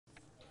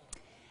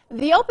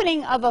The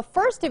opening of a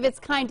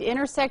first-of-its-kind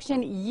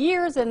intersection,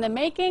 years in the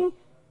making,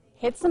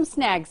 hit some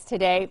snags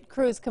today.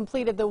 Crews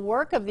completed the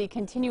work of the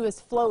Continuous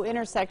Flow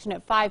Intersection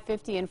at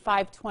 550 and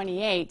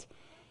 528.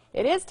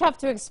 It is tough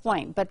to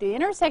explain, but the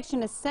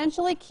intersection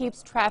essentially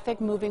keeps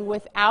traffic moving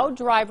without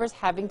drivers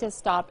having to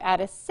stop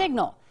at a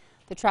signal.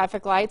 The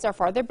traffic lights are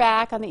farther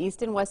back on the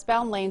east and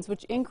westbound lanes,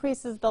 which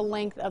increases the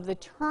length of the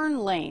turn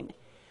lane.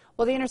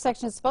 Well, the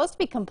intersection is supposed to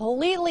be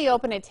completely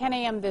open at 10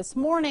 a.m. this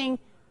morning.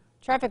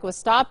 Traffic was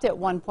stopped at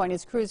one point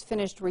as crews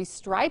finished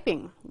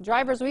restriping.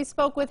 Drivers we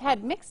spoke with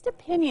had mixed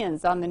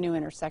opinions on the new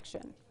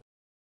intersection.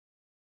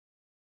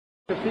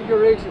 The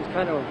configuration is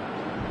kind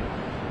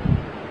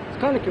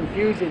of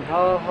confusing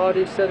how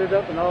they set it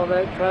up and all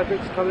that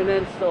traffic's coming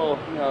in. Still,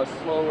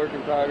 slow work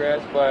in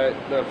progress, but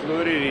the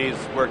fluidity is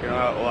working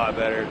out a lot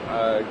better,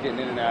 getting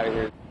in and out of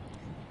here.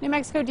 New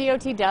Mexico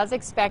DOT does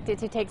expect it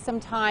to take some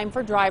time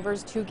for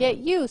drivers to get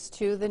used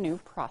to the new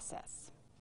process.